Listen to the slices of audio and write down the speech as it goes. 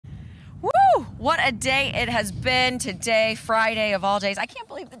What a day it has been today, Friday of all days. I can't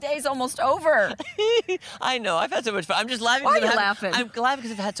believe the day's almost over. I know. I've had so much fun. I'm just laughing. Why are you laughing? I'm glad because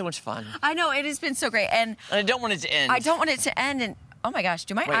I've had so much fun. I know. It has been so great. And I don't want it to end. I don't want it to end. And oh my gosh,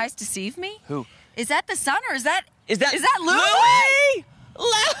 do my eyes deceive me? Who? Is that the sun or is that Louie? Louie?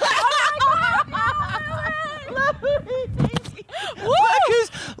 Look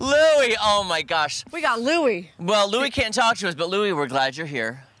who's Louie. Oh my gosh. We got Louie. Well, Louie can't talk to us, but Louie, we're glad you're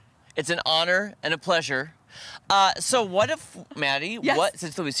here. It's an honor and a pleasure. So what if, Maddie, Yes.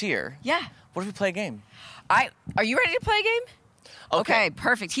 since Louie's here, Yeah. what if we play a game? Are you ready to play a game? Okay.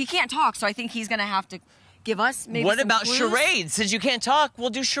 Perfect. He can't talk, so I think he's going to have to give us maybe What some about clues? charades? Since you can't talk, we'll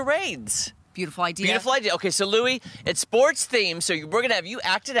do charades. Beautiful idea. Beautiful idea. Okay, so Louie, it's sports themed, so we're going to have you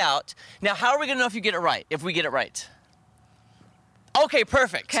act it out. Now, how are we going to know if you get it right, if we get it right? Okay,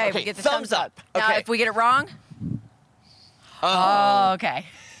 perfect. Okay, we get the thumbs up. Now, Okay. if we get it wrong? Oh, okay.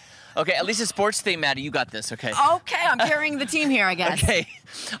 Okay, at least it's sports themed, Maddie. You got this, okay? Okay, I'm carrying the team here, I guess. Okay.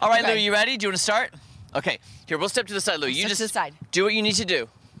 All right, Okay. Louie, you ready? Do you want to start? Okay. Here, we'll step to the side, Louie. You Step just to the side. do what you need to do.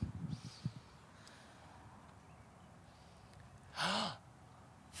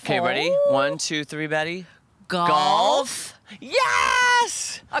 Okay, ready? 1, 2, 3, Maddie. Golf.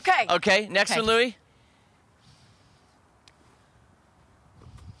 Yes! Okay. Okay, next one, Louie.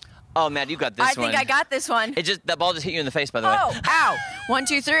 Oh, Maddie, you got this one. I think I got this one. That ball just hit you in the face, by the way. Oh, ow. 1,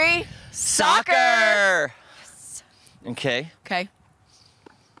 2, 3. Soccer! Yes. Okay. Okay.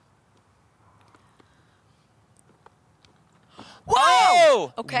 Whoa!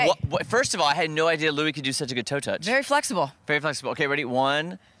 Oh! Okay. First of all, I had no idea Louie could do such a good toe touch. Very flexible. Very flexible. Okay, ready?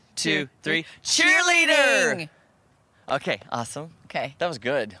 1, 2, 3. Cheerleading. Okay, awesome. Okay. That was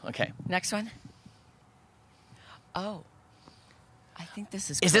good. Okay. Next one. Oh. I think this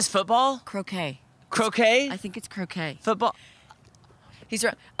is Is this football? croquet. Croquet? I think it's croquet. Football? He's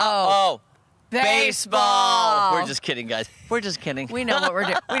right. Oh. Baseball. We're just kidding, guys. We're just kidding. We know what we're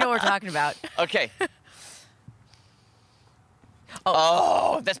doing. We know what we're talking about. Okay.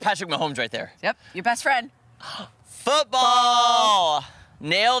 Oh, that's Patrick Mahomes right there. Yep. Your best friend. Football!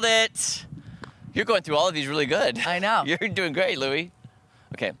 Nailed it. You're going through all of these really good. I know. You're doing great, Louie.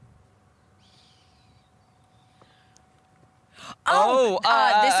 Okay.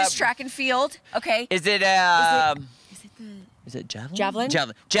 This is track and field. Okay. Is it Is it the is it javelin? Javelin?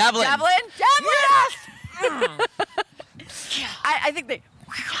 Javelin. javelin? Javelin. Yes! I think they.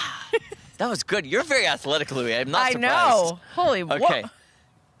 That was good. You're very athletic, Louie. I'm not I surprised. know. Holy. Okay.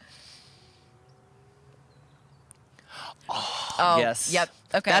 Oh. Yes. Yep.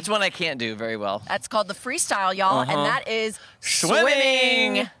 Okay. That's one I can't do very well. That's called the freestyle, y'all, and that is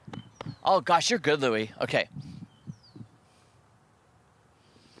Swimming. Oh gosh, you're good, Louie. Okay.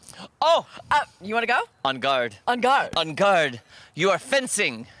 Oh! You want to go? On guard. On guard. On guard. You are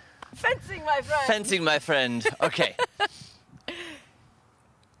fencing. Fencing, my friend. Fencing, my friend. Okay.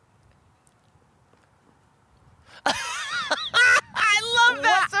 I love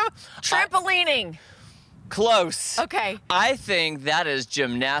that. Trampolining. Close. Okay. I think that is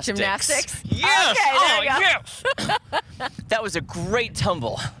gymnastics. Gymnastics? Yes. Okay, there you go. Yes. That was a great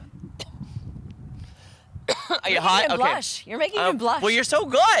tumble. Are you You're hot? making him Okay. blush. You're making him blush. Well, you're so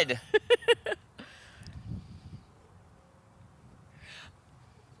good.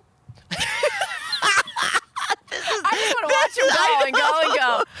 I just want to watch him go and go and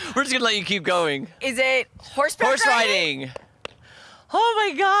go. We're just gonna let you keep going. Is it horseback Horse riding. Oh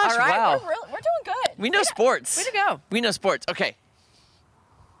my gosh! All right, Wow. we're doing good. We know sports. Way to go. We know sports. Okay.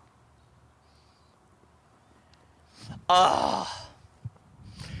 Oh.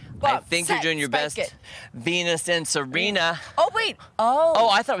 I think you're doing your best. It. Venus and Serena. Oh, wait. Oh. Oh,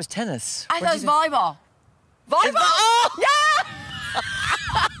 I thought it was tennis. I thought it was volleyball. Volleyball? Oh! Yeah!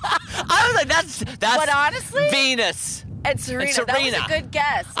 I was like, that's But honestly, Venus. and Serena. And That was Serena. a good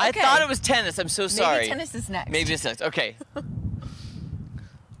guess. Okay. I thought it was tennis. I'm so sorry. Maybe tennis is next. Maybe it's next. Okay.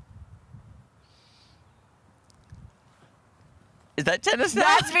 Is that tennis now?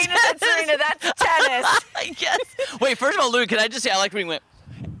 That's Venus and Serena. That's tennis. I guess. Wait, first of all, Louie, can I just say I like when you went,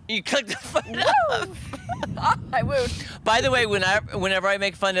 you clicked the fun up. I wooed. By the way, whenever I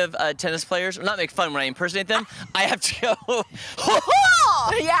make fun of tennis players, not make fun, when I impersonate them, I have to go,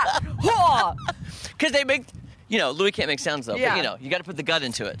 Yeah. because they make, Louie can't make sounds though, Yeah. but you got to put the gut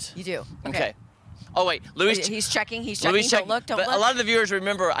into it. You do. Okay. Oh wait, Louie's He's checking. He's checking. Louie's Don't look. Don't but look. a lot of the viewers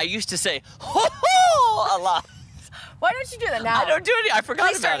remember I used to say a lot. Why don't you do that now? I don't do it. I forgot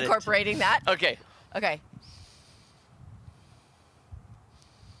Please start about it. incorporating that. Okay. Okay.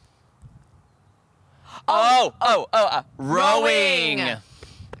 Rowing.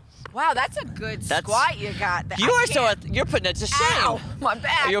 Wow, that's a good squat you got. You are so. You're putting it to shame. Ow, my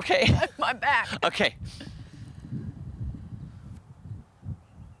back. Are you okay? My back. Okay.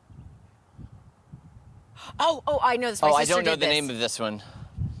 Oh, I know this. Oh, I don't know the name of this one.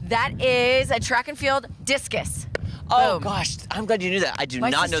 That is a track and field discus. Oh Boom. gosh, I'm glad you knew that. I do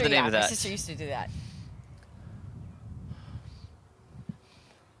not know the name of that. My sister used to do that.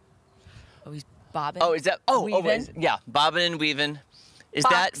 Oh, he's bobbing. Oh, is that? Oh, weaving? yeah, bobbing and weaving. Is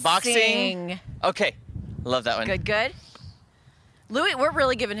that boxing? Okay, love that one. Good. Louie, we're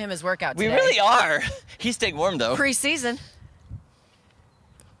really giving him his workout today. We really are. He's staying warm though. Pre-season.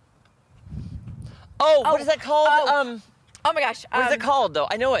 Oh, what is that called? Oh my gosh. What is it called though?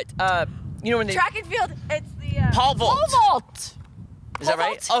 I know it. You know when they track and field. It's the pole vault. Pole vault. Is that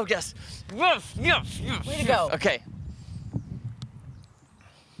right? Oh yes. Way to go. Okay.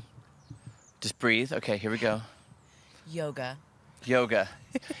 Just breathe. Okay, here we go. Yoga.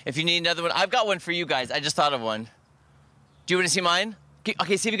 If you need another one, I've got one for you guys. I just thought of one. Do you want to see mine?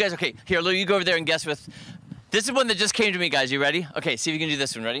 Okay, see if you guys. Okay, here, Lou, you go over there and guess with. This is one that just came to me, guys. You ready? Okay, see if you can do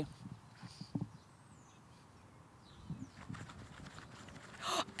this one. Ready?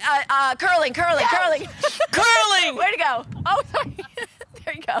 Curling. Curling! Way to go. Oh, sorry.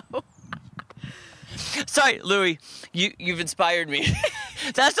 There you go. Sorry, Louie. You've inspired me.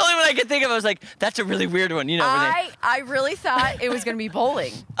 That's the only one I could think of. I was like, that's a really weird one. You know. I really thought it was going to be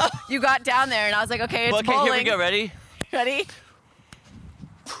bowling. You got down there, and I was like, okay, it's bowling. Here we go. Ready? Ready?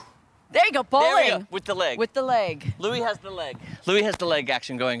 There you go, bowling. There we go. With the leg. With the leg. Louie has the leg. Louie has the leg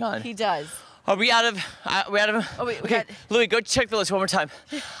action going on. He does. Are we out of? Oh wait, okay, Louie, go check the list one more time.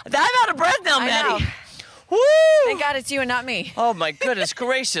 I'm out of breath now, Maddie. Woo! Thank God it's you and not me. Oh my goodness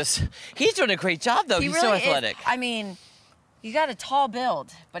gracious. He's doing a great job though. He's so athletic. I mean, he's got a tall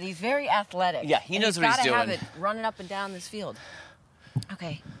build, but he's very athletic. Yeah, he knows what he's doing. He's got to have it running up and down this field.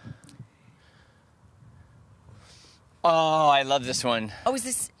 Okay. Oh, I love this one. Oh, is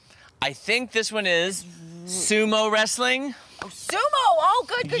this? I think this one is sumo wrestling. Oh, sumo! Oh,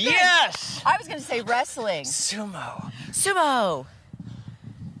 good. Yes! I was going to say wrestling. Sumo.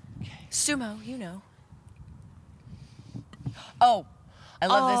 Okay. Sumo, you know. Oh, I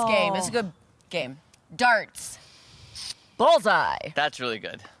love this game. It's a good game. Darts. Bullseye. That's really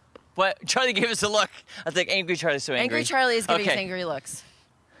good. What? Charlie gave us a look. I think Angry Charlie's so angry. Angry Charlie is giving us angry looks.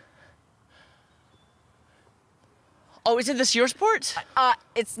 Oh, isn't this your sport?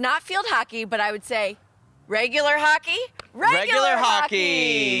 It's not field hockey, but I would say regular hockey. Regular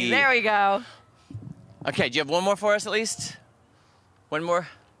hockey. There we go. Okay, do you have one more for us at least? One more?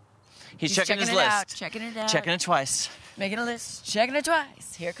 He's checking his list. Checking it out. Checking it twice. Making a list. Checking it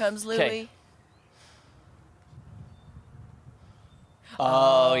twice. Here comes Louie. Okay.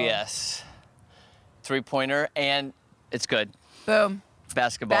 Oh, yes. Three-pointer, and it's good. Boom.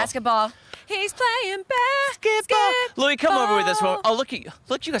 Basketball. He's playing basketball. Louie, come over with this one. Oh, look,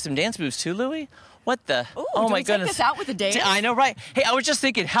 you got some dance moves too, Louie. What the? Ooh, oh my we goodness! Take this out with a dance? I know, right? Hey, I was just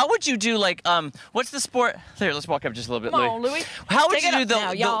thinking, how would you do like what's the sport? Here, let's walk up just a little bit, Come on, Louie. How would you do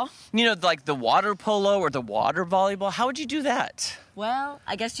y'all? You know, like the water polo or the water volleyball? How would you do that? Well,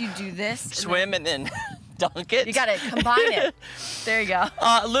 I guess you do this. Swim and then dunk it. You got to combine it. There you go.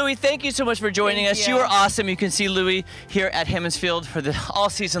 Louie, thank you so much for joining us. You are awesome. You can see Louie here at Hammons Field for all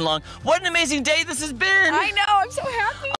season long. What an amazing day this has been. I know. I'm so happy.